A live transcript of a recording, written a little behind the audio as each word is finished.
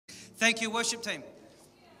Thank you, worship team.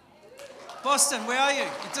 Boston, where are you?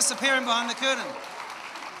 You're disappearing behind the curtain.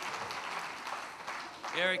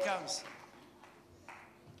 Here he comes.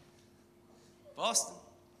 Boston.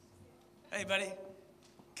 Hey, buddy.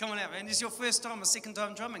 Come on out, man. This is your first time or second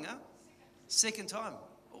time drumming, huh? Second time.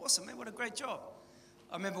 Awesome, man. What a great job.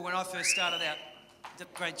 I remember when I first started out.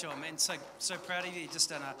 Great job, man. So proud of you. You've just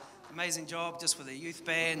done an amazing job just with the youth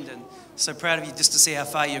band, and so proud of you just to see how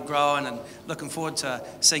far you're growing, and looking forward to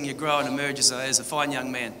seeing you grow and emerge as a fine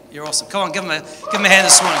young man. You're awesome. Come on, give him a hand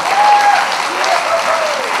this morning.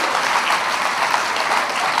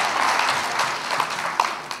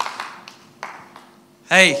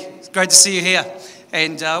 Hey, it's great to see you here.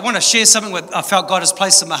 And I want to share something that I felt God has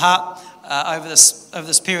placed in my heart over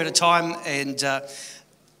this period of time. And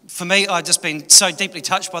for me, I've just been so deeply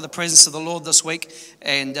touched by the presence of the Lord this week.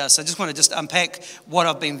 And so I just want to unpack what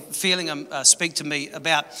I've been feeling Him speak to me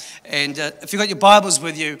about. And if you've got your Bibles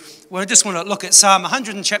with you, we just want to look at Psalm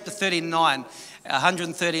 100 and chapter 39.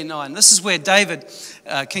 139. This is where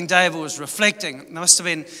King David was reflecting. There must have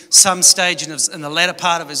been some stage in the latter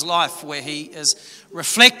part of his life where he is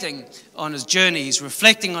reflecting on his journey. He's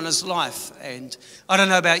reflecting on his life. And I don't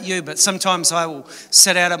know about you, but sometimes I will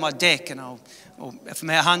sit out on my deck and or if I'm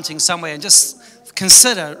out hunting somewhere and just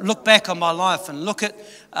look back on my life and look at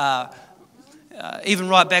even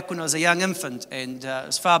right back when I was a young infant, and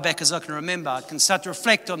as far back as I can remember, I can start to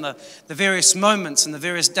reflect on the various moments and the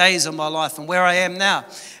various days of my life and where I am now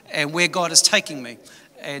and where God is taking me.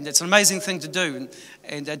 And it's an amazing thing to do.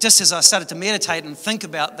 And just as I started to meditate and think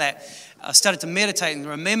about that, I started to meditate and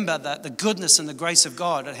remember the goodness and the grace of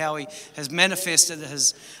God and how He has manifested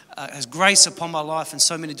His grace upon my life in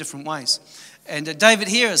so many different ways. And David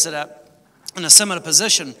here is in a similar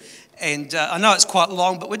position. And I know it's quite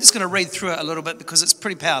long, but we're just going to read through it a little bit because it's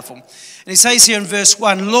pretty powerful. And he says here in verse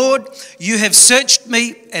 1, Lord, you have searched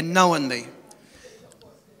me and known me.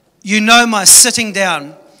 You know my sitting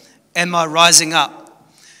down and my rising up.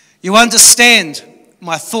 You understand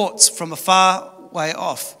my thoughts from a far way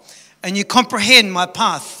off, and you comprehend my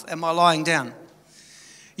path and my lying down.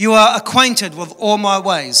 You are acquainted with all my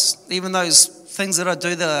ways, even those things that I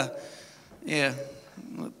do that are,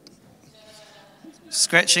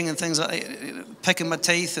 scratching and things like that, picking my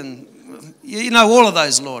teeth, and you know all of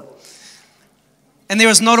those, Lord. And there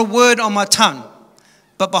is not a word on my tongue,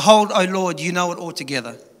 but behold, O Lord, you know it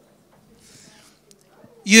altogether.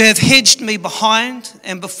 You have hedged me behind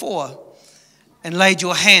and before and laid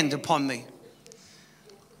your hand upon me.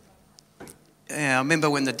 Yeah, I remember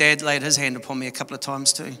when the dad laid his hand upon me a couple of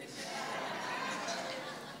times too.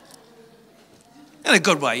 In a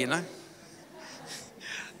good way, you know.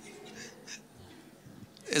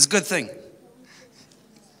 It's a good thing.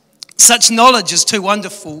 Such knowledge is too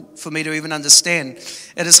wonderful for me to even understand.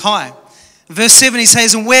 It is high. Verse 7 he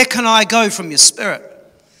says, and where can I go from your spirit?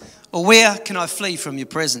 Or where can I flee from your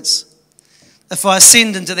presence? If I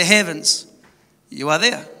ascend into the heavens, you are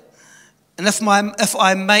there. And if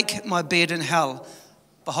I make my bed in hell,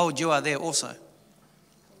 behold, you are there also.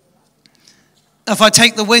 If I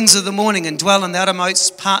take the wings of the morning and dwell in the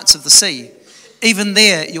uttermost parts of the sea, even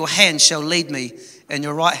there your hand shall lead me, and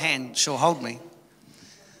your right hand shall hold me.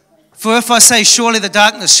 For if I say, surely the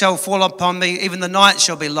darkness shall fall upon me, even the night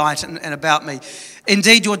shall be light and about me.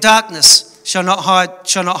 Indeed, your darkness shall not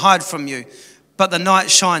hide from you, but the night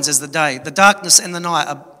shines as the day. The darkness and the night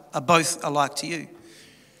are both alike to you.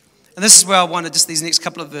 And this is where I wanted just these next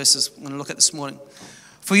couple of verses I'm going to look at this morning.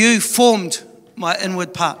 For you formed my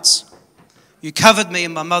inward parts. You covered me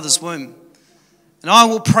in my mother's womb. And I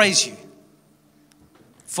will praise you,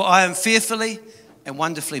 for I am fearfully and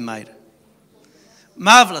wonderfully made.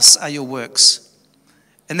 Marvelous are your works,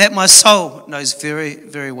 and that my soul knows very,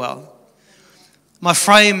 very well. My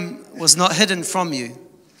frame was not hidden from you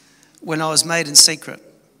when I was made in secret,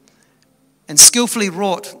 and skillfully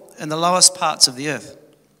wrought in the lowest parts of the earth.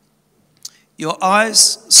 Your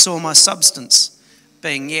eyes saw my substance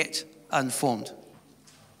being yet unformed.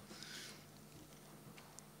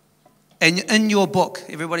 And in your book,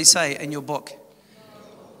 everybody say, in your book.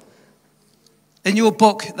 In your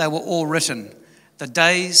book, they were all written, the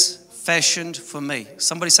days fashioned for me.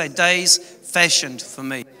 Somebody say, days fashioned for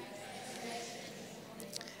me.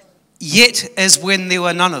 Yet as when there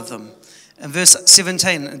were none of them. And verse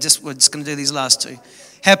 17, we're just going to do these last two.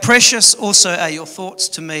 How precious also are your thoughts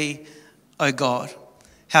to me, O God.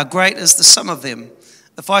 How great is the sum of them.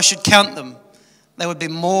 If I should count them, they would be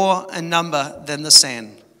more in number than the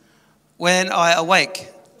sand. When I awake,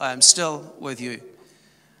 I am still with you.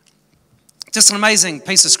 Just an amazing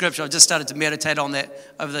piece of scripture. I've just started to meditate on that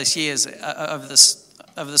over these years, over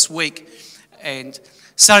this week, and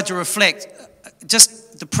started to reflect.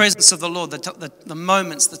 Just the presence of the Lord, the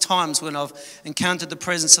moments, the times when I've encountered the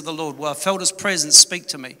presence of the Lord, where I felt His presence speak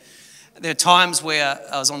to me. There are times where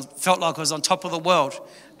felt like I was on top of the world,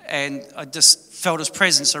 and I just felt His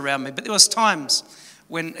presence around me. But there was times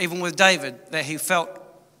when, even with David, that he felt,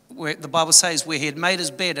 where the Bible says, where he had made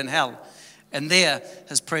his bed in hell, and there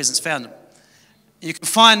His presence found him. You can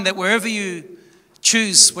find that wherever you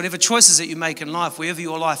choose, whatever choices that you make in life, wherever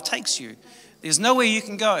your life takes you, there's nowhere you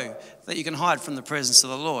can go that you can hide from the presence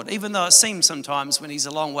of the Lord, even though it seems sometimes when He's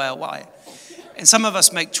a long way away. And some of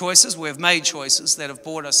us make choices, we've made choices that have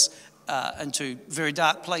brought us into very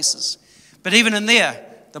dark places. But even in there,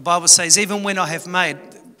 the Bible says, even when I have made,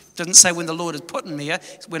 doesn't say when the Lord has put me here,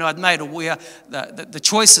 when I'd made, or where the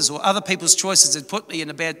choices or other people's choices had put me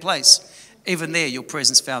in a bad place, even there your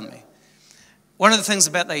presence found me. One of the things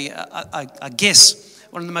about I guess,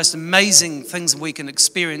 one of the most amazing things we can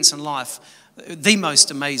experience in life, the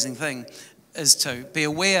most amazing thing, is to be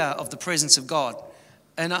aware of the presence of God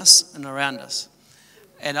in us and around us.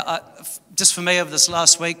 And just for me, over this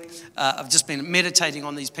last week, I've just been meditating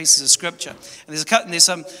on these pieces of scripture.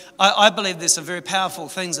 And I believe there's some very powerful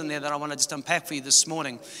things in there that I want to just unpack for you this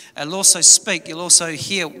morning. You'll also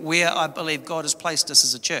hear where I believe God has placed us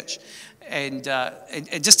as a church. And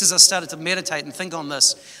just as I started to meditate and think on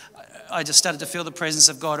this, I just started to feel the presence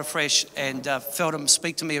of God afresh, and felt Him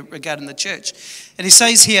speak to me regarding the church. And He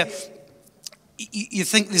says here, you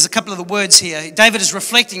think there's a couple of the words here. David is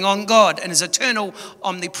reflecting on God and His eternal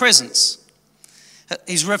omnipresence.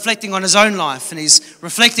 He's reflecting on his own life, and he's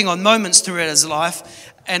reflecting on moments throughout his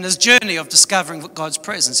life and his journey of discovering God's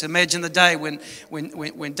presence. Imagine the day when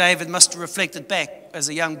David must have reflected back as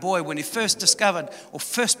a young boy when he first discovered or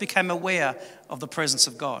first became aware of the presence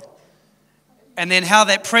of God. And then how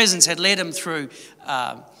that presence had led him through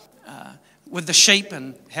with the sheep,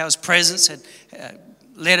 and how His presence had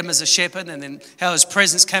led him as a shepherd, and then how His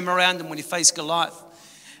presence came around him when he faced Goliath.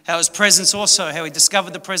 How His presence also, how he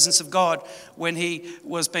discovered the presence of God when he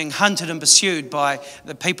was being hunted and pursued by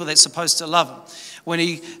the people that's supposed to love him. When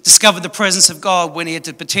he discovered the presence of God when he had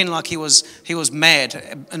to pretend like he was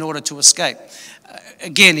mad in order to escape.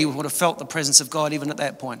 Again, he would have felt the presence of God even at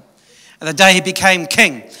that point. And the day he became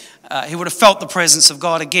king, he would have felt the presence of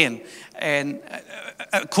God again. And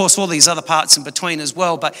of course, all these other parts in between as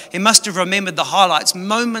well. But he must have remembered the highlights,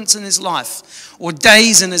 moments in his life or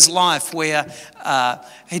days in his life where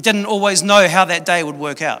he didn't always know how that day would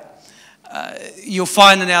work out. You'll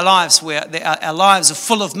find in our lives where our lives are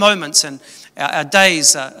full of moments, and our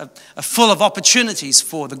days are full of opportunities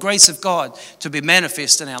for the grace of God to be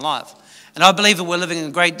manifest in our life. And I believe that we're living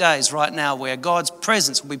in great days right now where God's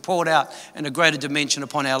presence will be poured out in a greater dimension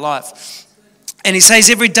upon our life. And he says,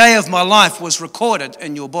 every day of my life was recorded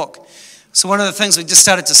in your book. So one of the things we just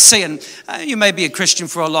started to see, and you may be a Christian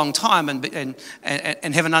for a long time and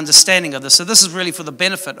have an understanding of this. So this is really for the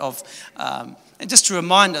benefit of, and just to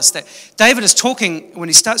remind us that David is talking, when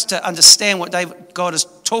he starts to understand what God is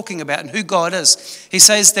talking about and who God is, he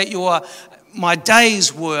says that my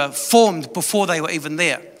days were formed before they were even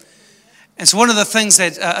there. And so one of the things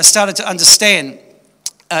that I started to understand,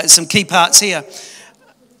 some key parts here,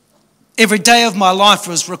 every day of my life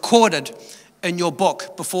was recorded in your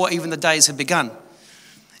book before even the days had begun.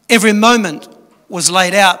 Every moment was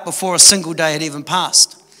laid out before a single day had even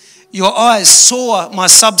passed. Your eyes saw my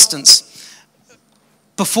substance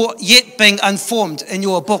before yet being unformed. In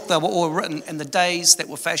your book they were all written in the days that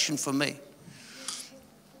were fashioned for me.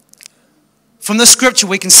 From this scripture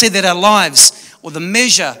we can see that our lives, or the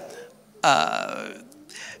measure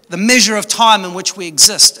of time in which we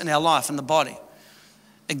exist in our life, in the body,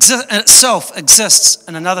 in itself exists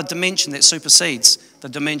in another dimension that supersedes the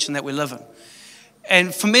dimension that we live in.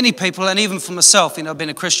 And for many people, and even for myself, I've been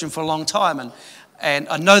a Christian for a long time, and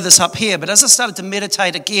I know this up here, but as I started to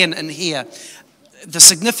meditate again in here, the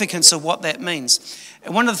significance of what that means.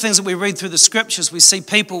 And one of the things that we read through the scriptures, we see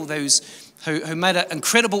people who made an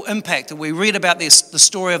incredible impact, and we read about the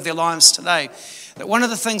story of their lives today, that one of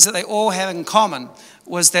the things that they all have in common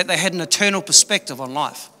was that they had an eternal perspective on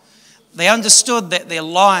life. They understood that their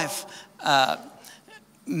life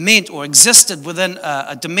meant or existed within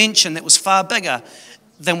a dimension that was far bigger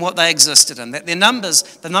than what they existed in. That the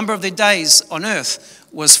number of their days on earth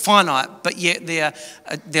was finite, but yet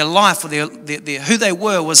their life, or who they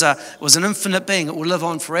were, was an infinite being that will live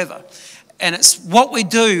on forever. And it's what we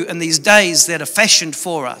do in these days that are fashioned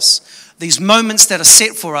for us, these moments that are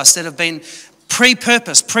set for us, that have been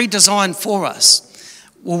pre-purposed, pre-designed for us,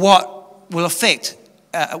 what will affect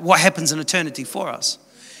what happens in eternity for us.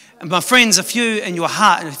 And my friends, if you in your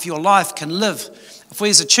heart and if your life can live, if we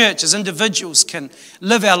as a church, as individuals can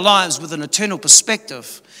live our lives with an eternal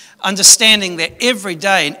perspective, understanding that every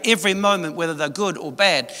day and every moment, whether they're good or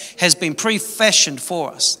bad, has been pre-fashioned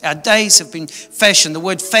for us. Our days have been fashioned. The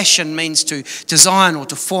word fashion means to design or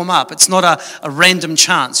to form up. It's not a random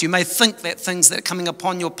chance. You may think that things that are coming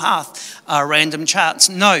upon your path are random chance.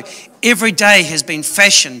 No, every day has been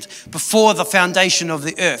fashioned before the foundation of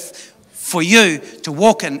the earth for you to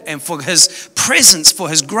walk in and for His presence, for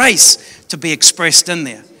His grace to be expressed in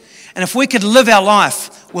there. And if we could live our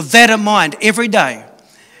life with that in mind every day,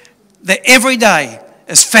 that every day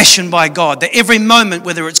is fashioned by God, that every moment,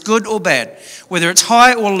 whether it's good or bad, whether it's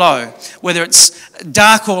high or low, whether it's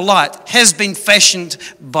dark or light, has been fashioned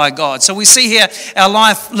by God. So we see here our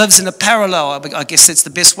life lives in a parallel, I guess that's the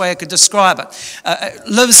best way I could describe it.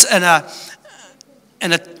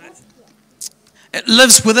 It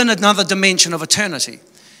lives within another dimension of eternity.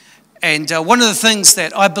 And one of the things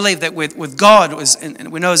that I believe that with God,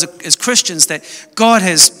 and we know as Christians, that God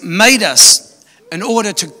has made us in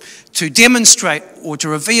order to demonstrate or to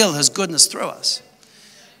reveal His goodness through us.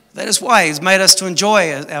 That is why He's made us to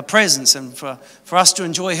enjoy our presence and for us to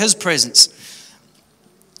enjoy His presence.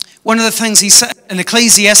 One of the things He said in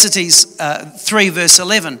Ecclesiastes 3 verse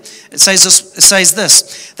 11, it says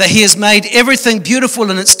this, that He has made everything beautiful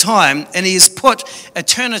in its time and He has put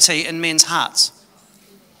eternity in men's hearts.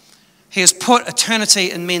 He has put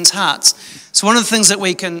eternity in men's hearts. So one of the things that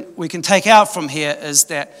we can take out from here is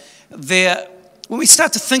that when we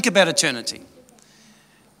start to think about eternity,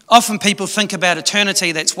 often people think about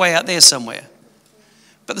eternity that's way out there somewhere.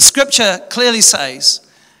 But the scripture clearly says,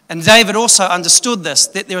 and David also understood this,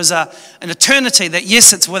 that there is an eternity that,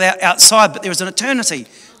 yes, it's without outside, but there is an eternity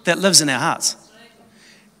that lives in our hearts.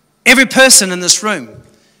 Every person in this room,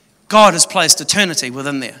 God has placed eternity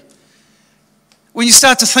within there. When you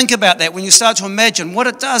start to think about that, when you start to imagine what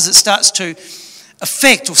it does, it starts to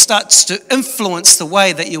affect or starts to influence the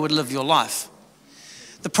way that you would live your life.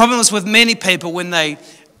 The problem is with many people, when their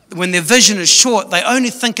vision is short, they only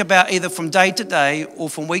think about either from day to day or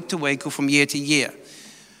from week to week or from year to year.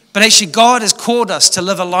 But actually, God has called us to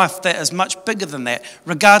live a life that is much bigger than that,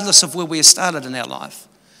 regardless of where we started in our life.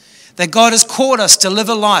 That God has called us to live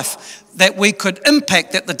a life that we could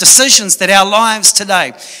impact, that the decisions that our lives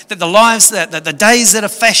today, that the days that are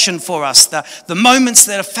fashioned for us, the moments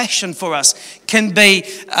that are fashioned for us can be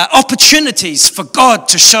opportunities for God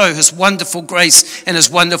to show His wonderful grace and His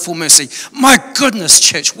wonderful mercy. My goodness,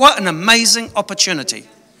 church, what an amazing opportunity.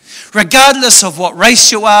 Regardless of what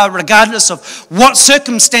race you are, regardless of what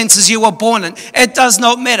circumstances you were born in, it does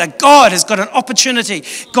not matter. God has got an opportunity.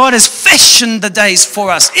 God has fashioned the days for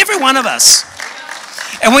us, every one of us.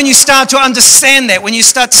 And when you start to understand that, when you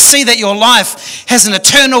start to see that your life has an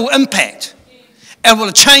eternal impact, it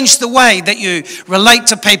will change the way that you relate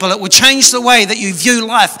to people. It will change the way that you view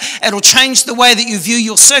life. It will change the way that you view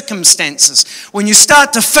your circumstances. When you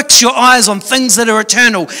start to fix your eyes on things that are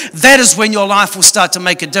eternal, that is when your life will start to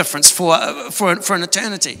make a difference for an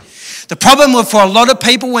eternity. The problem for a lot of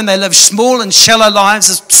people when they live small and shallow lives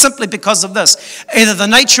is simply because of this. Either the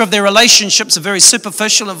nature of their relationships are very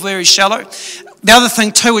superficial and very shallow. The other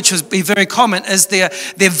thing too, which would be very common, is their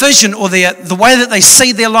vision or the way that they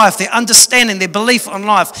see their life, their understanding, their belief on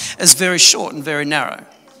life is very short and very narrow.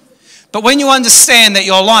 But when you understand that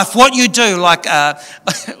your life, what you do, like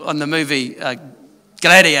on the movie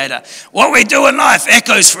Gladiator, what we do in life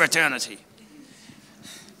echoes for eternity.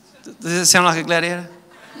 Does it sound like a gladiator?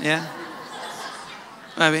 Yeah?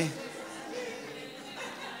 Maybe.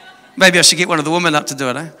 Maybe I should get one of the women up to do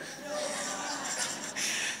it, eh?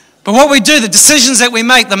 But what we do, the decisions that we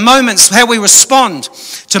make, the moments, how we respond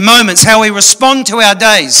to moments, how we respond to our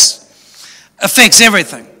days, affects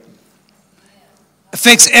everything.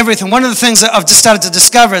 Affects everything. One of the things that I've just started to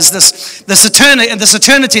discover is this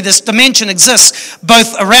eternity, this dimension exists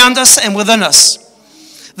both around us and within us.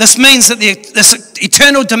 This means that this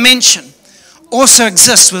eternal dimension also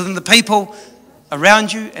exists within the people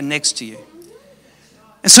around you and next to you.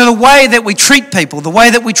 And so the way that we treat people, the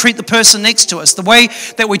way that we treat the person next to us, the way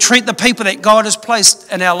that we treat the people that God has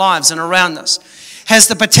placed in our lives and around us, has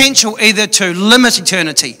the potential either to limit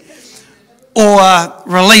eternity or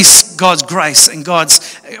release God's grace and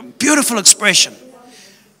God's beautiful expression.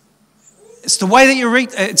 It's the way that you read,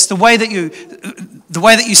 it's the way that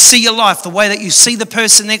you see your life, the way that you see the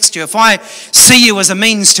person next to you. If I see you as a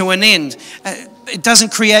means to an end, it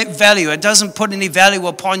doesn't create value. It doesn't put any value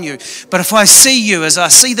upon you. But if I see you as I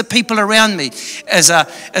see the people around me, as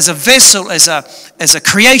a vessel, as a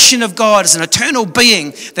creation of God, as an eternal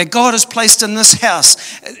being that God has placed in this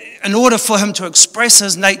house, in order for Him to express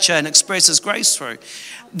His nature and express His grace through,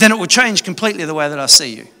 then it will change completely the way that I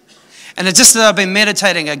see you. And it's just that I've been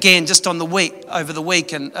meditating again just on over the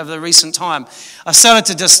week and over the recent time. I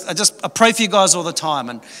started to I pray for you guys all the time,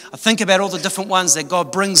 and I think about all the different ones that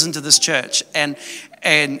God brings into this church and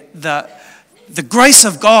the grace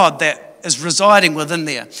of God that is residing within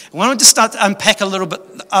there. I wanted to start to unpack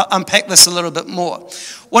this a little bit more.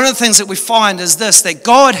 One of the things that we find is this, that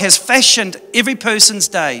God has fashioned every person's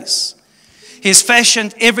days. He has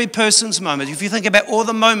fashioned every person's moment. If you think about all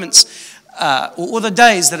the moments or all the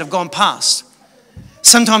days that have gone past,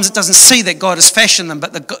 sometimes it doesn't see that God has fashioned them,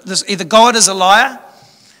 but either God is a liar,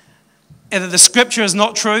 either the scripture is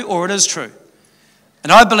not true, or it is true.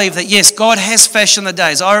 And I believe that, yes, God has fashioned the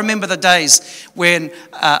days. I remember the days when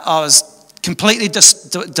I was completely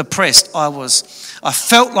depressed. I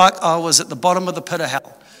felt like I was at the bottom of the pit of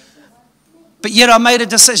hell. But yet I made a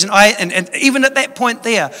decision. And even at that point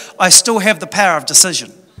there, I still have the power of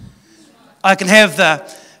decision. I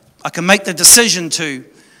can make the decision to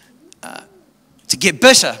get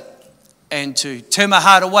bitter and to turn my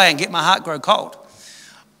heart away and get my heart grow cold.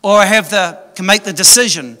 Or I can make the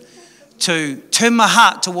decision to turn my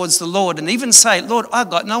heart towards the Lord and even say, Lord,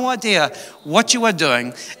 I've got no idea what you are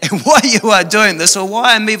doing and why you are doing this or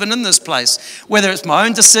why I'm even in this place. Whether it's my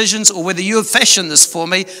own decisions or whether you have fashioned this for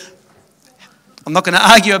me, I'm not going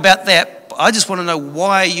to argue about that. But I just want to know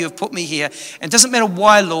why you have put me here. And it doesn't matter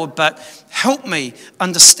why, Lord, but help me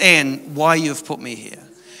understand why you have put me here.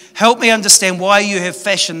 Help me understand why you have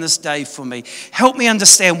fashioned this day for me. Help me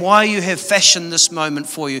understand why you have fashioned this moment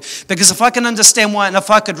for you. Because if I can understand why and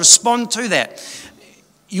if I could respond to that,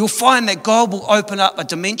 you'll find that God will open up a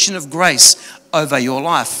dimension of grace over your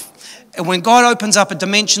life. And when God opens up a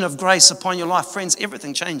dimension of grace upon your life, friends,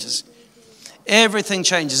 everything changes. Everything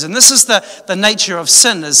changes. And this is the nature of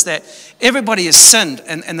sin, is that everybody has sinned.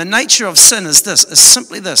 And the nature of sin is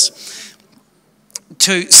simply this.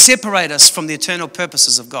 To separate us from the eternal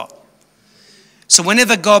purposes of God. So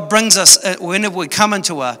whenever God brings us, whenever we come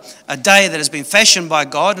into a day that has been fashioned by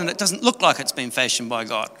God and it doesn't look like it's been fashioned by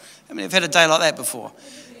God. I mean, you've had a day like that before.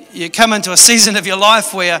 You come into a season of your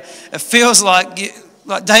life where it feels like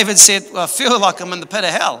David said, well, I feel like I'm in the pit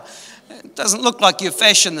of hell. It doesn't look like you've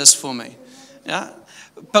fashioned this for me. Yeah?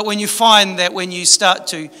 But when you find that when you start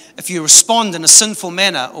to, if you respond in a sinful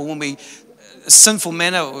manner, or a sinful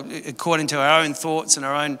manner according to our own thoughts and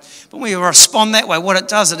our own, but when we respond that way, what it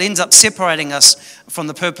does, it ends up separating us from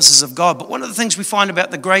the purposes of God. But one of the things we find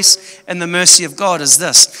about the grace and the mercy of God is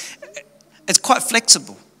this: it's quite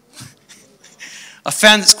flexible. I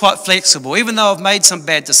found it's quite flexible. Even though I've made some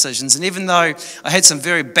bad decisions, and even though I had some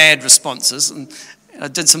very bad responses, and I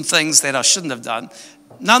did some things that I shouldn't have done,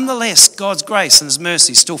 nonetheless, God's grace and His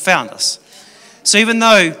mercy still found us. So even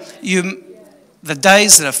though the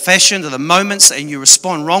days that are fashioned are the moments and you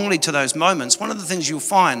respond wrongly to those moments, one of the things you'll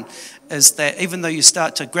find is that even though you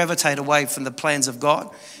start to gravitate away from the plans of God,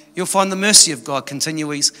 you'll find the mercy of God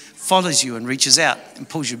continually follows you and reaches out and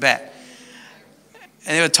pulls you back.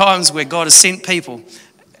 And there are times where God has sent people,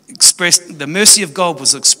 the mercy of God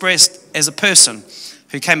was expressed as a person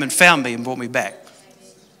who came and found me and brought me back.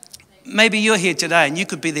 Maybe you're here today and you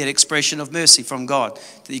could be that expression of mercy from God,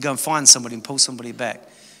 that you go and find somebody and pull somebody back.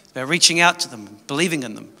 About reaching out to them, believing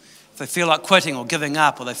in them. If they feel like quitting or giving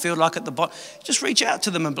up, or they feel like at the bottom, just reach out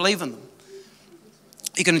to them and believe in them.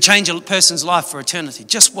 You're going to change a person's life for eternity.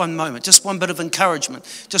 Just one moment, just one bit of encouragement,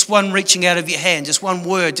 just one reaching out of your hand, just one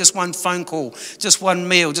word, just one phone call, just one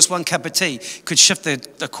meal, just one cup of tea could shift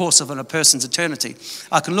the course of a person's eternity.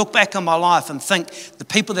 I can look back on my life and think the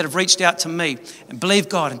people that have reached out to me and believe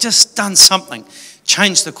God and just done something,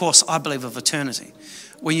 changed the course, I believe, of eternity.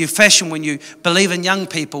 When you believe in young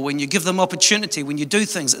people, when you give them opportunity, when you do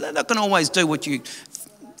things, they're not going to always do what you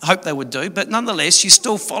hope they would do, but nonetheless, you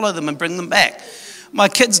still follow them and bring them back. My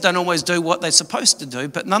kids don't always do what they're supposed to do,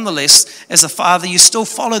 but nonetheless, as a father, you still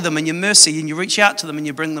follow them in your mercy and you reach out to them and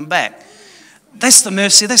you bring them back. That's the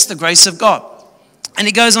mercy, that's the grace of God. And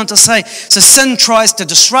he goes on to say, so sin tries to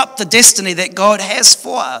disrupt the destiny that God has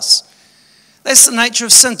for us. That's the nature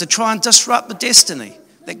of sin, to try and disrupt the destiny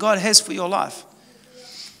that God has for your life,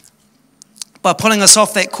 by pulling us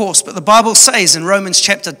off that course. But the Bible says in Romans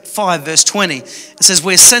chapter 5, verse 20, it says,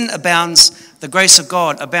 where sin abounds, the grace of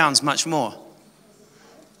God abounds much more.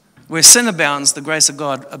 Where sin abounds, the grace of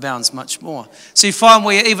God abounds much more. So you find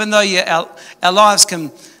where even though our lives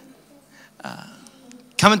can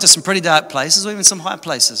come into some pretty dark places, or even some high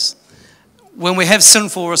places, when we have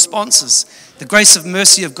sinful responses, the grace of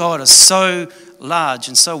mercy of God is so large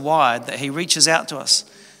and so wide that He reaches out to us.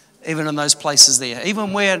 Even in those places there.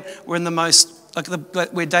 Even where we're in the most,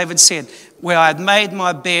 where David said, where I had made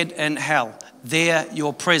my bed in hell, there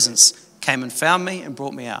your presence came and found me and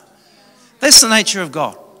brought me out. That's the nature of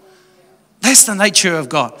God. That's the nature of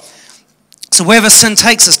God. So wherever sin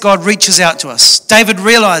takes us, God reaches out to us. David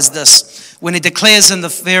realized this when he declares in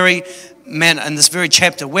this very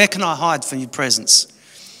chapter, where can I hide from your presence?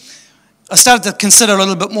 I started to consider a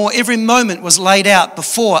little bit more. Every moment was laid out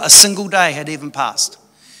before a single day had even passed.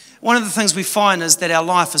 One of the things we find is that our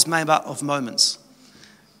life is made up of moments.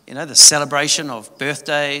 You know, the celebration of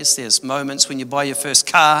birthdays, there's moments when you buy your first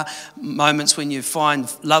car, moments when you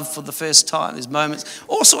find love for the first time, there's moments,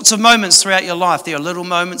 all sorts of moments throughout your life. There are little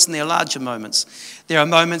moments and there are larger moments. There are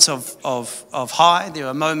moments of high, there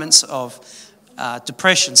are moments of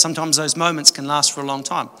depression. Sometimes those moments can last for a long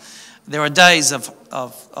time. There are days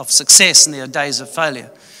of success and there are days of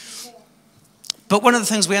failure. But one of the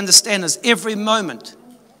things we understand is every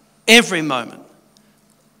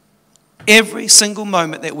single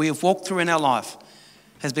moment that we have walked through in our life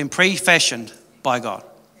has been pre-fashioned by God.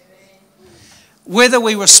 Whether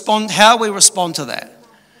we respond, how we respond to that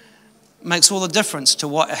makes all the difference to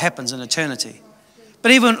what happens in eternity.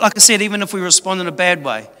 But even, like I said, even if we respond in a bad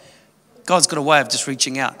way, God's got a way of just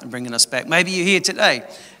reaching out and bringing us back. Maybe you're here today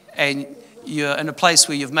and you're in a place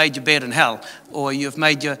where you've made your bed in hell, or you've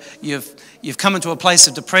come into a place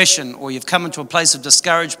of depression, or you've come into a place of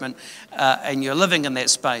discouragement, and you're living in that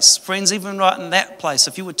space. Friends, even right in that place,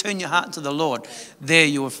 if you would turn your heart to the Lord, there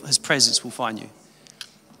His presence will find you.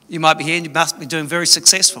 You might be here and you must be doing very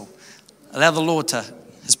successful. Allow the Lord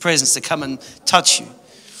His presence to come and touch you.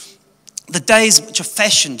 The days which are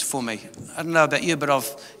fashioned for me, I don't know about you, but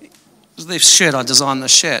this shirt, I designed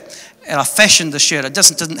this shirt. And I fashioned the shirt. It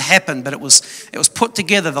didn't happen, but it was put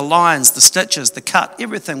together. The lines, the stitches, the cut,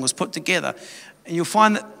 everything was put together. And you'll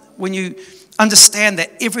find that when you understand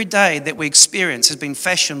that every day that we experience has been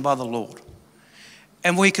fashioned by the Lord.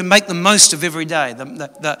 And we can make the most of every day.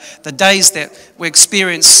 The days that we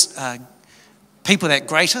experience people that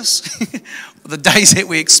grate us, the days that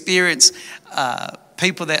we experience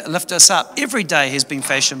people that lift us up, every day has been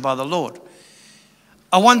fashioned by the Lord.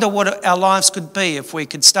 I wonder what our lives could be if we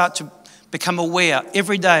could start to become aware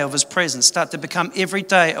every day of His presence, start to become every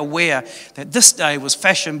day aware that this day was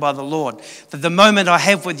fashioned by the Lord, that the moment I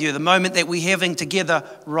have with you, the moment that we're having together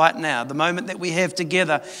right now, the moment that we have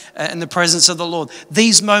together in the presence of the Lord,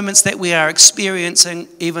 these moments that we are experiencing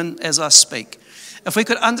even as I speak. If we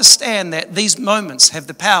could understand that these moments have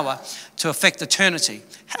the power to affect eternity,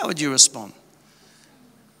 how would you respond?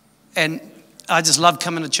 And I just love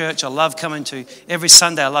coming to church. I love coming to every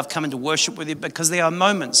Sunday. I love coming to worship with you because there are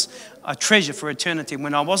moments I treasure for eternity.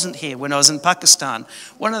 When I wasn't here, when I was in Pakistan,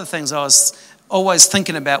 one of the things I was always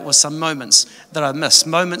thinking about was some moments that I missed.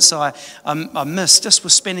 Moments I missed just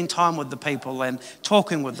with spending time with the people and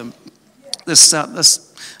talking with them. This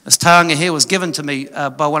taonga here was given to me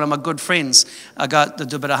by one of my good friends I got to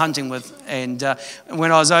do a bit of hunting with. And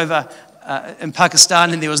when I was over in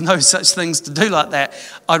Pakistan and there was no such things to do like that,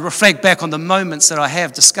 I'd reflect back on the moments that I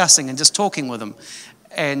have discussing and just talking with them.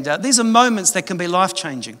 And these are moments that can be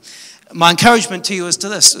life-changing. My encouragement to you is to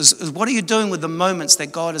this, is what are you doing with the moments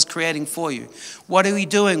that God is creating for you? What are we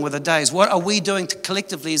doing with the days? What are we doing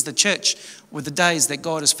collectively as the church with the days that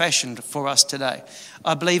God has fashioned for us today?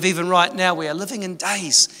 I believe even right now we are living in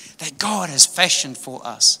days that God has fashioned for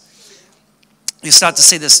us. You start to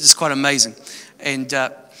see this, it's quite amazing. And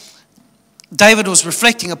David was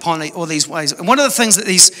reflecting upon all these ways. And one of the things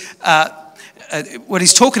that what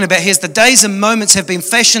he's talking about here is the days and moments have been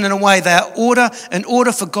fashioned in a way they are in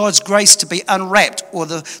order for God's grace to be unwrapped, or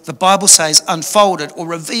the Bible says unfolded or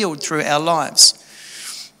revealed through our lives.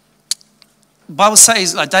 The Bible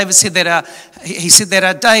says, like David said, that he said that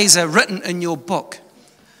our days are written in your book.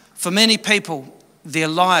 For many people, their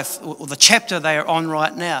life or the chapter they are on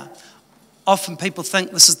right now, often people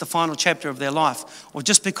think this is the final chapter of their life, or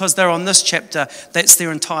just because they're on this chapter, that's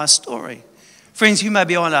their entire story. Friends, you may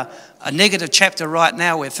be on a negative chapter right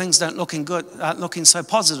now where things aren't looking so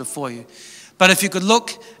positive for you. But if you could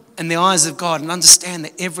look in the eyes of God and understand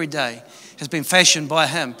that every day has been fashioned by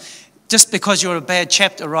Him, just because you're in a bad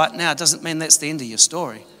chapter right now doesn't mean that's the end of your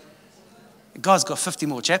story. God's got 50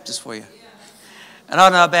 more chapters for you. And I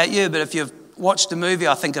don't know about you, but if you've watched a movie,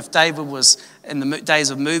 I think if David was in the days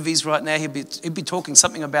of movies right now, he'd be talking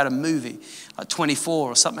something about a movie, like 24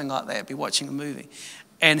 or something like that, be watching a movie.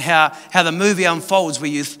 And how the movie unfolds where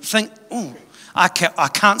you think, oh, I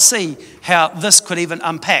can't see how this could even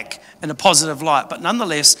unpack in a positive light. But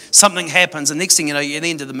nonetheless, something happens, and next thing you know, you're at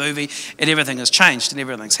the end of the movie and everything has changed and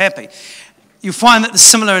everything's happy. You find that it's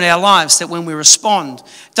similar in our lives, that when we respond,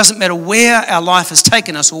 it doesn't matter where our life has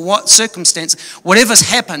taken us or what circumstance, whatever's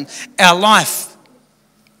happened, our life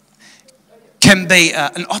can be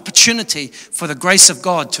an opportunity for the grace of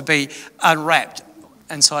God to be unwrapped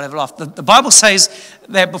inside of life. The Bible says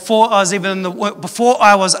that before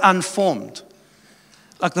I was unformed,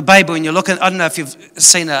 like the baby, when you're looking, I don't know if you've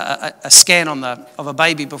seen a scan of a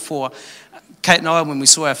baby before. Kate and I, when we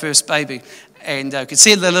saw our first baby, and could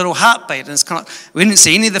see the little heartbeat, and it's kind of, we didn't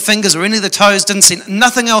see any of the fingers or any of the toes,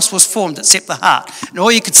 nothing else was formed except the heart, and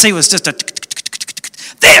all you could see was just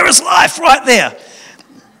there is life right there.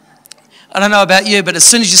 I don't know about you, but as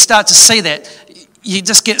soon as you start to see that, you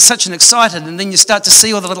just get such an excited, and then you start to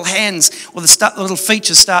see all the little hands or the little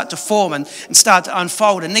features start to form and start to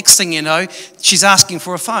unfold, and next thing you know, she's asking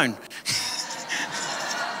for a phone.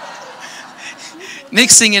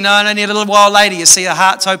 Next thing you know, and only a little while later, you see their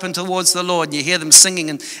hearts open towards the Lord, and you hear them singing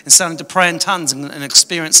and starting to pray in tongues and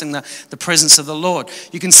experiencing the presence of the Lord.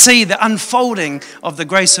 You can see the unfolding of the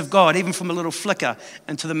grace of God, even from a little flicker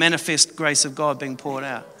into the manifest grace of God being poured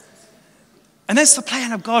out. And that's the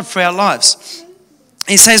plan of God for our lives.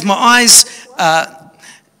 He says, "My eyes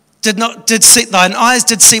thine eyes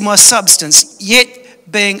did see my substance, yet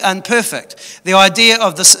being imperfect." The idea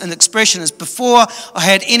of this an expression is, before I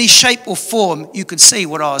had any shape or form, you could see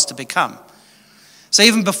what I was to become. So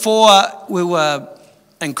even before we were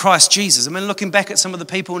in Christ Jesus, I mean, looking back at some of the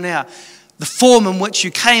people now, the form in which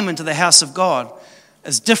you came into the house of God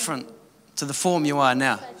is different to the form you are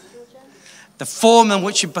now. The form in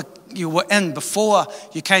which you were in before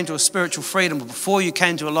you came to a spiritual freedom, or before you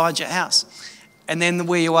came to Elijah's house, and then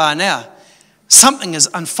where you are now, something has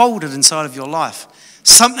unfolded inside of your life.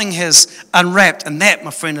 Something has unwrapped, and that,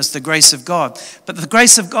 my friend, is the grace of God. But the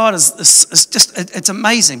grace of God is just, it's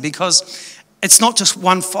amazing, because it's not just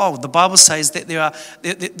one fold. The Bible says that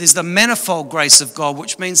there's the manifold grace of God,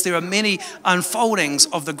 which means there are many unfoldings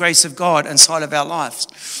of the grace of God inside of our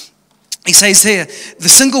lives. He says here, the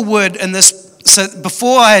single word in this, so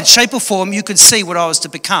before I had shape or form, you could see what I was to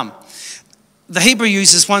become. The Hebrew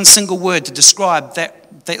uses one single word to describe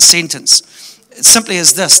that sentence. It simply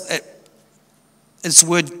is this. It's the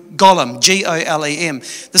word golem, G-O-L-E-M.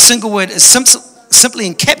 The single word is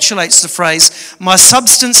simply encapsulates the phrase, my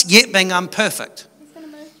substance yet being imperfect.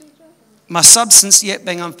 My substance yet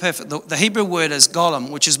being imperfect. The Hebrew word is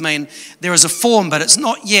golem, which is mean there is a form, but it's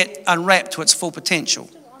not yet unwrapped to its full potential.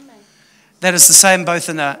 That is the same both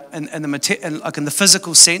in the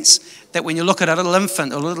physical sense, that when you look at a little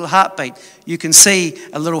infant or a little heartbeat, you can see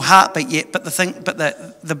a little heartbeat yet, but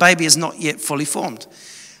the baby is not yet fully formed.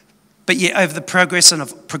 But yet over the progression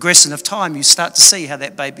of time, you start to see how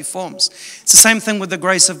that baby forms. It's the same thing with the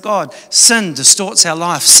grace of God. Sin distorts our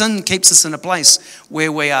life. Sin keeps us in a place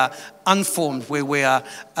where we are unformed, where we are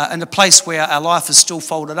in a place where our life is still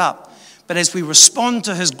folded up. But as we respond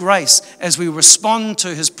to His grace, as we respond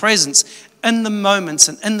to His presence in the moments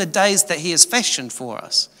and in the days that He has fashioned for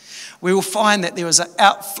us, we will find that there is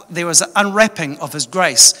an unwrapping of His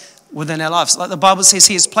grace within our lives. Like the Bible says,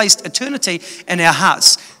 He has placed eternity in our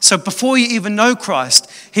hearts. So before you even know Christ,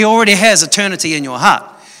 He already has eternity in your heart.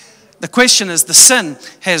 The question is, the sin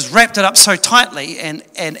has wrapped it up so tightly, and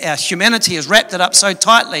our humanity has wrapped it up so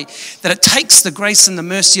tightly, that it takes the grace and the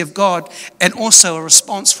mercy of God and also a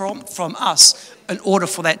response from us in order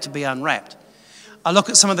for that to be unwrapped. I look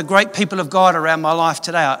at some of the great people of God around my life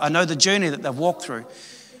today. I know the journey that they've walked through.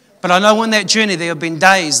 But I know in that journey there have been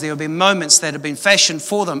days, there have been moments that have been fashioned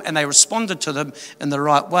for them, and they responded to them in the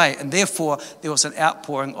right way. And therefore, there was an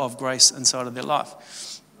outpouring of grace inside of their life.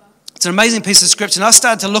 It's an amazing piece of scripture. And I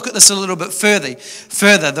started to look at this a little bit further.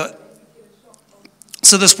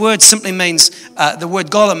 So this word simply means, the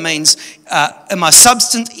word golem means, in my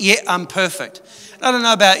substance, yet imperfect. I don't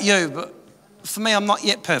know about you, but for me, I'm not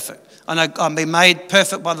yet perfect. I know I'm being made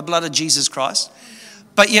perfect by the blood of Jesus Christ.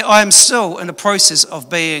 But yet I am still in a process of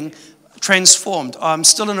being transformed. I'm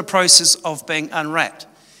still in a process of being unwrapped.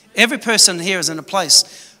 Every person here is in a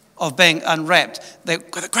place of being unwrapped,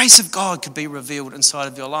 that the grace of God could be revealed inside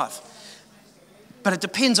of your life. But it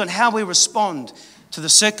depends on how we respond to the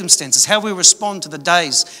circumstances, how we respond to the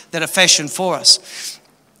days that are fashioned for us.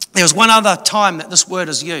 There was one other time that this word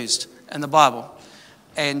is used in the Bible.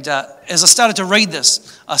 And as I started to read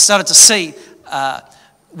this, I started to see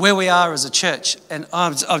where we are as a church, and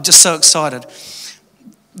I'm just so excited.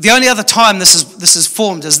 The only other time this is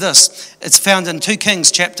formed is this. It's found in 2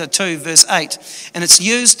 Kings chapter 2 verse 8, and it's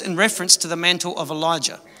used in reference to the mantle of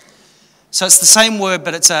Elijah. So it's the same word,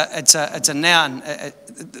 but it's a noun.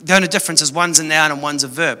 The only difference is one's a noun and one's a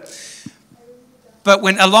verb. But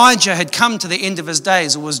when Elijah had come to the end of his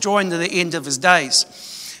days, or was drawing to the end of his days,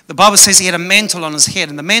 the Bible says he had a mantle on his head,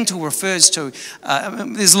 and the mantle refers to,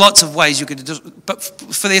 there's lots of ways you could do, but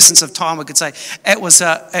for the essence of time, we could say it was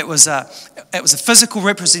a physical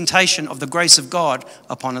representation of the grace of God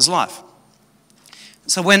upon his life.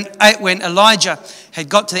 So when Elijah had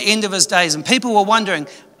got to the end of his days, and people were wondering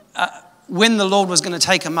when the Lord was going to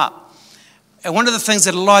take him up. And one of the things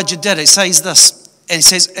that Elijah did, it says this, and it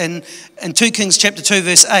says in 2 Kings chapter 2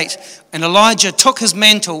 verse 8, and Elijah took his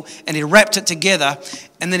mantle and he wrapped it together,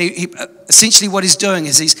 and then he essentially what he's doing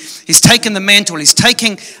is he's taken the mantle, he's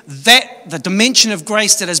taking the dimension of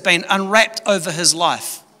grace that has been unwrapped over his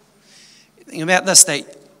life. Think about this,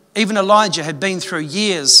 that even Elijah had been through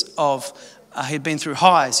years of, he'd been through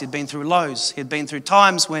highs, he'd been through lows, he'd been through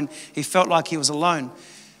times when he felt like he was alone,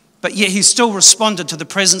 but yet he still responded to the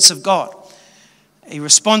presence of God. He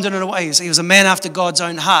responded in a way. He was a man after God's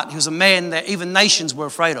own heart. He was a man that even nations were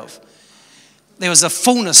afraid of. There was a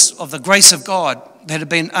fullness of the grace of God that had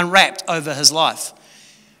been unwrapped over his life.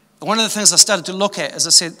 And one of the things I started to look at, as I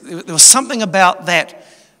said, there was something about that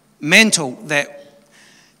mantle that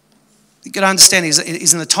you got to understand.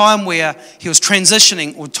 He's in the time where he was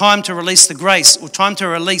transitioning, or time to release the grace, or time to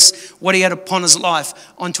release what he had upon his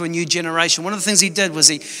life onto a new generation. One of the things he did was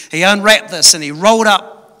he unwrapped this and he rolled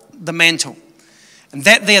up the mantle. And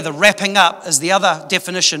that there, the wrapping up, is the other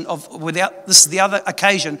definition of, this is the other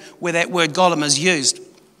occasion where that word golem is used.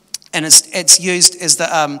 And it's used as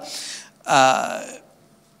the,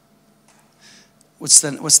 what's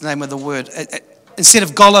the name of the word? Instead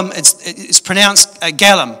of golem, it's pronounced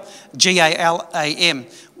galam, G-A-L-A-M,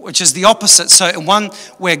 which is the opposite. So in one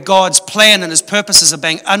where God's plan and his purposes are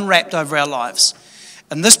being unwrapped over our lives.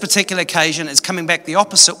 In this particular occasion, it's coming back the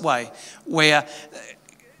opposite way, where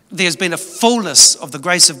there's been a fullness of the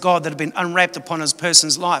grace of God that had been unwrapped upon his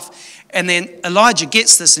person's life. And then Elijah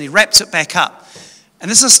gets this and he wraps it back up.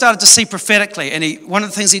 And this I started to see prophetically. And one of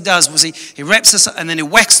the things he does was he wraps this and then he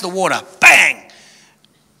whacks the water. Bang!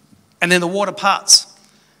 And then the water parts.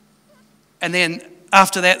 And then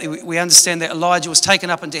after that, we understand that Elijah was taken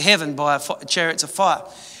up into heaven by chariots of fire.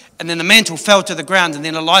 And then the mantle fell to the ground, and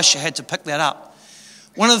then Elisha had to pick that up.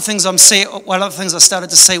 One of the things I started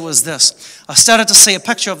to see was this. I started to see a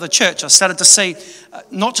picture of the church. I started to see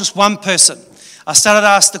not just one person. I started to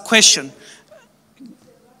ask the question.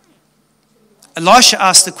 Elisha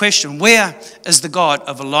asked the question, where is the God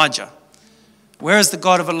of Elijah? Where is the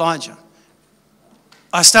God of Elijah?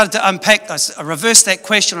 I started to unpack, I reversed that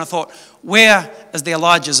question. I thought, where is the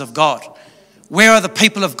Elijahs of God? Where are the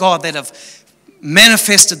people of God that have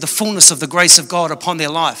manifested the fullness of the grace of God upon their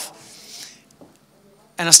life?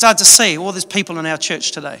 And I started to see all these people in our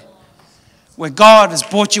church today, where God has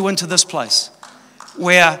brought you into this place,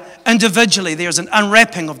 where individually there is an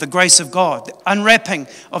unwrapping of the grace of God, the unwrapping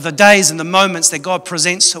of the days and the moments that God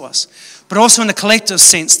presents to us, but also in a collective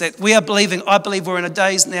sense that we are believing, I believe we're in a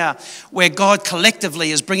days now where God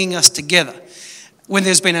collectively is bringing us together. When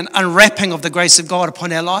there's been an unwrapping of the grace of God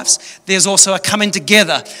upon our lives, there's also a coming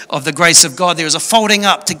together of the grace of God. There is a folding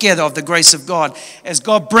up together of the grace of God. As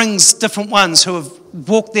God brings different ones who have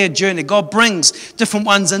walked their journey, God brings different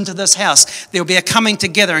ones into this house. There will be a coming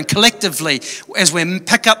together, and collectively, as we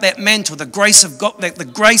pick up that mantle, the grace of God, the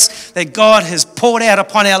grace that God has poured out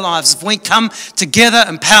upon our lives, if we come together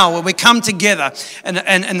in power, when we come together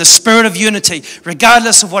in the spirit of unity,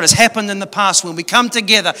 regardless of what has happened in the past, when we come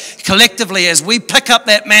together collectively as we pick up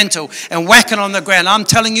that mantle and whack it on the ground, I'm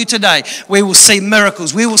telling you today, we will see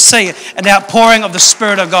miracles. We will see an outpouring of the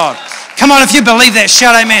Spirit of God. Come on, if you believe that,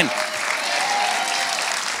 shout amen.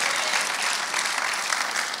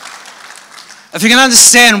 If you can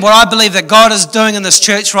understand what I believe that God is doing in this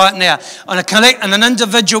church right now on an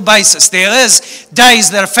individual basis, there is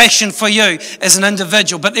days that are fashioned for you as an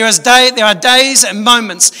individual, but there are days and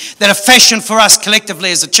moments that are fashioned for us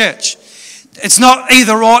collectively as a church. It's not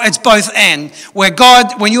either or, it's both and.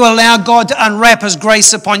 When you allow God to unwrap His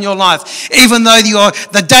grace upon your life, even though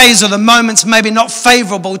the days or the moments may be not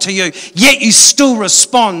favorable to you, yet you still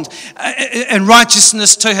respond in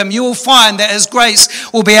righteousness to Him, you will find that His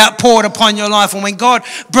grace will be outpoured upon your life. And when God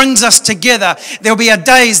brings us together, there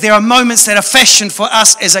are moments that are fashioned for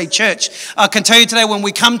us as a church. I can tell you today, when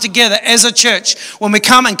we come together as a church, when we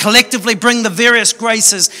come and collectively bring the various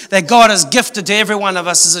graces that God has gifted to every one of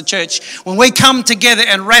us as a church, when we come together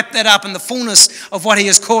and wrap that up in the fullness of what He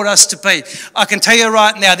has called us to be, I can tell you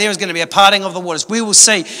right now, there is going to be a parting of the waters. We will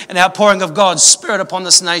see an outpouring of God's Spirit upon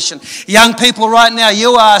this nation. Young people, right now,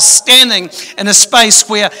 you are standing in a space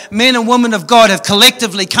where men and women of God have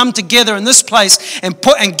collectively come together in this place and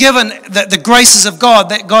given the graces of God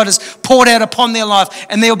that God has poured out upon their life,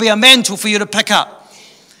 and there will be a mantle for you to pick up.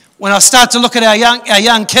 When I start to look at our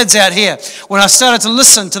young kids out here, when I started to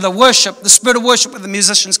listen to the worship, the spirit of worship when the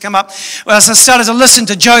musicians come up, when I started to listen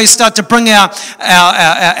to Joey start to bring our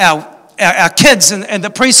our kids and the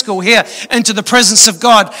preschool here into the presence of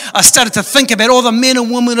God, I started to think about all the men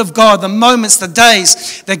and women of God, the moments, the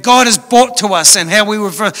days that God has brought to us, and how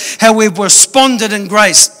we've responded in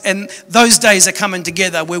grace. And those days are coming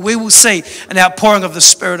together where we will see an outpouring of the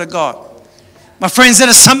Spirit of God. My friends, that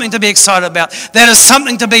is something to be excited about. That is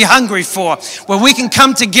something to be hungry for, where we can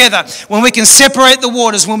come together, when we can separate the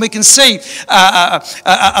waters, when we can see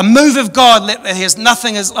a move of God that has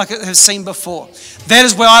nothing like it has seen before. That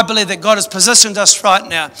is where I believe that God has positioned us right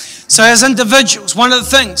now. So as individuals, one of the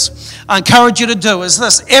things I encourage you to do is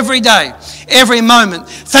this: every day, every moment,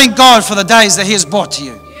 thank God for the days that He has brought to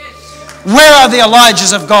you. Where are the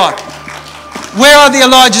Elijahs of God? Where are the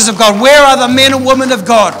Elijahs of God? Where are the men and women of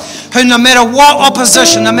God who, no matter what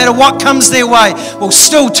opposition, no matter what comes their way, will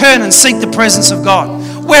still turn and seek the presence of God?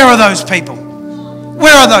 Where are those people?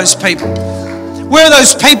 Where are those people? Where are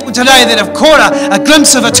those people today that have caught a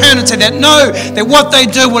glimpse of eternity, that know that what they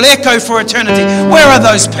do will echo for eternity? Where are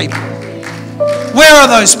those people? Where are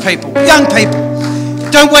those people? Young people,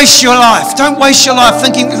 don't waste your life. Don't waste your life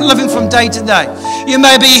living from day to day. You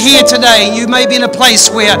may be here today, and you may be in a place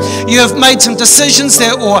where you have made some decisions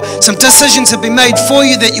there, or some decisions have been made for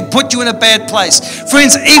you that you put you in a bad place.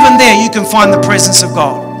 Friends, even there you can find the presence of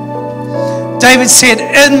God. David said,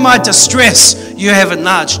 in my distress, you have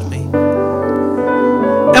enlarged me.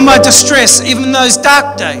 In my distress, even in those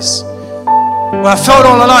dark days where I felt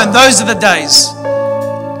all alone, those are the days.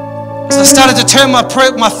 As I started to turn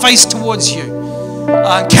my face towards you,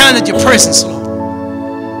 I encountered your presence, Lord.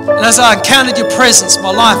 And as I encountered your presence,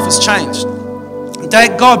 my life was changed. And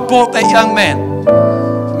God brought that young man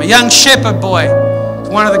from a young shepherd boy to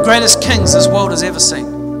one of the greatest kings this world has ever seen.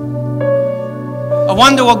 I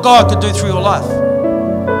wonder what God could do through your life.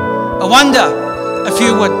 I wonder if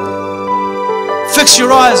you would fix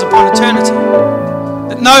your eyes upon eternity.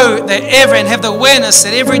 That know that and have the awareness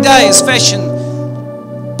that every day is fashioned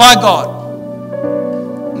by God.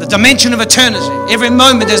 The dimension of eternity. Every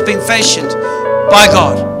moment has been fashioned by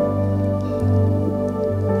God.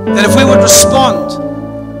 That if we would respond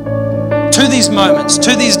to these moments,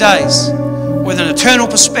 to these days, with an eternal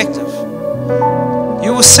perspective,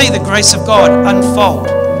 you will see the grace of God unfold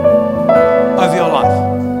over your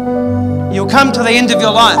life. You'll come to the end of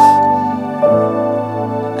your life,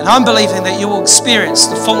 and I'm believing that you will experience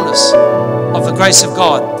the fullness of the grace of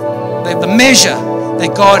God, the measure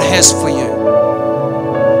that God has for you.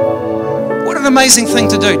 What an amazing thing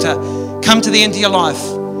to do, to come to the end of your life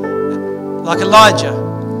like Elijah,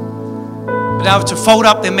 be able to fold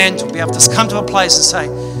up their mantle, be able to come to a place and say,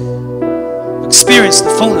 experience the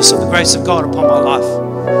fullness of the grace of God upon my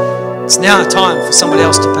life. It's now time for somebody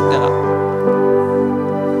else to pick that up.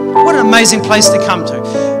 What an amazing place to come to.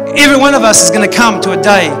 Every one of us is going to come to a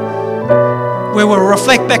day where we'll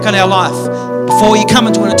reflect back on our life before you come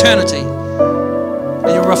into an eternity.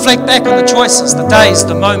 And you'll reflect back on the choices, the days,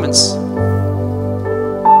 the moments.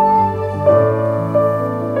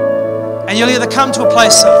 And you'll either come to a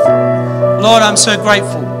place of, Lord, I'm so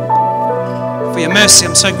grateful for your mercy.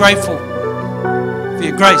 I'm so grateful for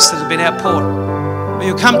your grace that has been outpoured. Or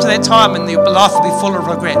you'll come to that time and your life will be full of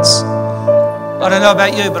regrets. I don't know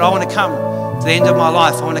about you, but I want to come to the end of my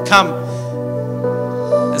life. I want to come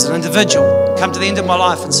as an individual, come to the end of my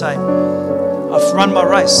life and say, I've run my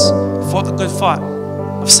race, I've fought the good fight.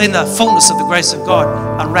 I've seen the fullness of the grace of God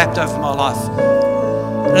unwrapped over my life.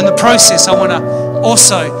 And in the process, I want to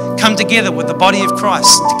also come together with the body of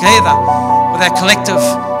Christ, together with our collective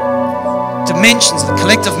dimensions, the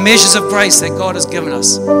collective measures of grace that God has given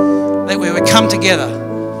us, that we would come together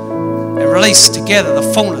and release together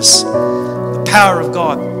the fullness, the power of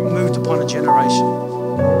God moved upon a generation.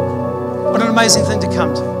 What an amazing thing to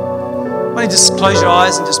come to. Why don't you just close your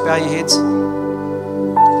eyes and just bow your heads?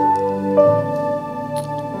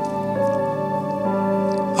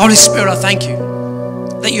 Holy Spirit, I thank you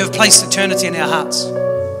that you have placed eternity in our hearts.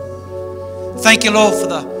 Thank you, Lord, for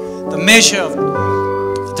the measure of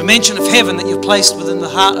the dimension of heaven that you've placed within the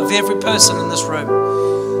heart of every person in this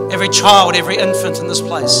room, every child, every infant in this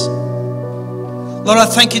place. Lord, I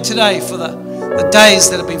thank you today for the days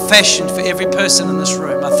that have been fashioned for every person in this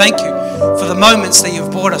room. I thank you for the moments that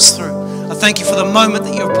you've brought us through. I thank you for the moment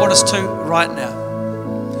that you've brought us to right now.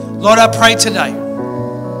 Lord, I pray today,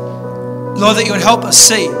 Lord, that you would help us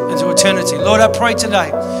see into eternity. Lord, I pray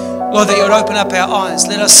today, Lord, that you would open up our eyes.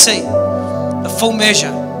 Let us see the full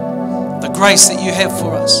measure, the grace that you have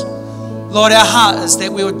for us. Lord, our heart is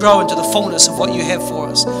that we would grow into the fullness of what you have for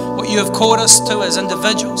us, what you have called us to as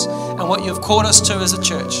individuals and what you have called us to as a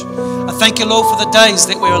church. I thank you, Lord, for the days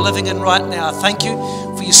that we are living in right now. I thank you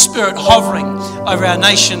for your Spirit hovering over our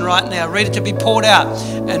nation right now, ready to be poured out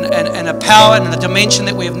in a power and in a dimension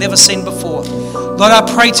that we have never seen before. Lord,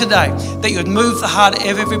 I pray today that you would move the heart of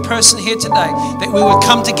every person here today, that we would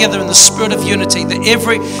come together in the spirit of unity, that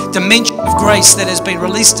every dimension of grace that has been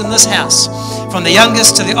released in this house, from the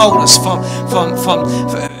youngest to the oldest, from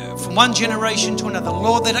one generation to another,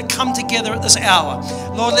 Lord, let it come together at this hour.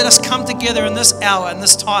 Lord, let us come together in this hour, in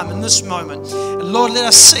this time, in this moment. And Lord, let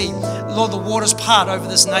us see, Lord, the waters part over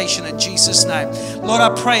this nation in Jesus' name. Lord,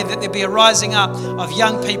 I pray that there be a rising up of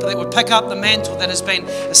young people that would pick up the mantle that has been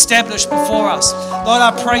established before us. Lord,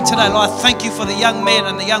 I pray today, Lord, I thank you for the young men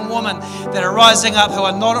and the young women that are rising up, who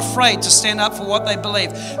are not afraid to stand up for what they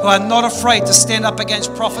believe, who are not afraid to stand up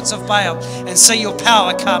against prophets of Baal and see your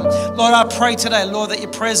power come. Lord, I pray today, Lord, that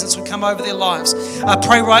your presence would come over their lives. I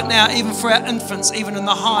pray right now, even for our infants, even in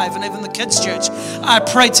the Hive and even the kids' church, I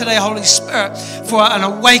pray today, Holy Spirit, for an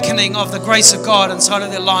awakening of the grace of God inside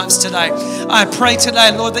of their lives today. I pray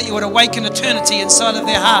today, Lord, that you would awaken eternity inside of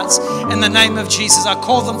their hearts in the name of Jesus. I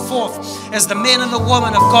call them forth as the men and the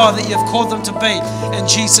women of God that you have called them to be in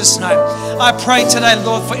Jesus' name. I pray today,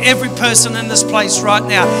 Lord, for every person in this place right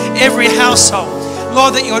now, every household,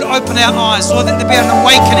 Lord, that you would open our eyes, Lord, that there be an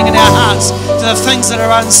awakening in our hearts to the things that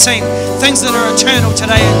are unseen, things that are eternal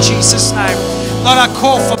today in Jesus' name. Lord, I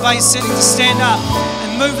call for Bay City to stand up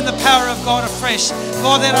and move in the power of God afresh.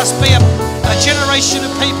 Lord, let us be a generation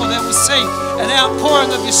of people that will see an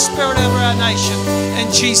outpouring of your Spirit over our nation in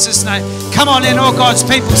Jesus' name. Come on in, all God's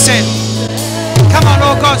people said. Come on,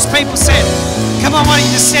 all God's people said. Come on, why don't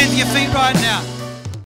you just stand to your feet right now?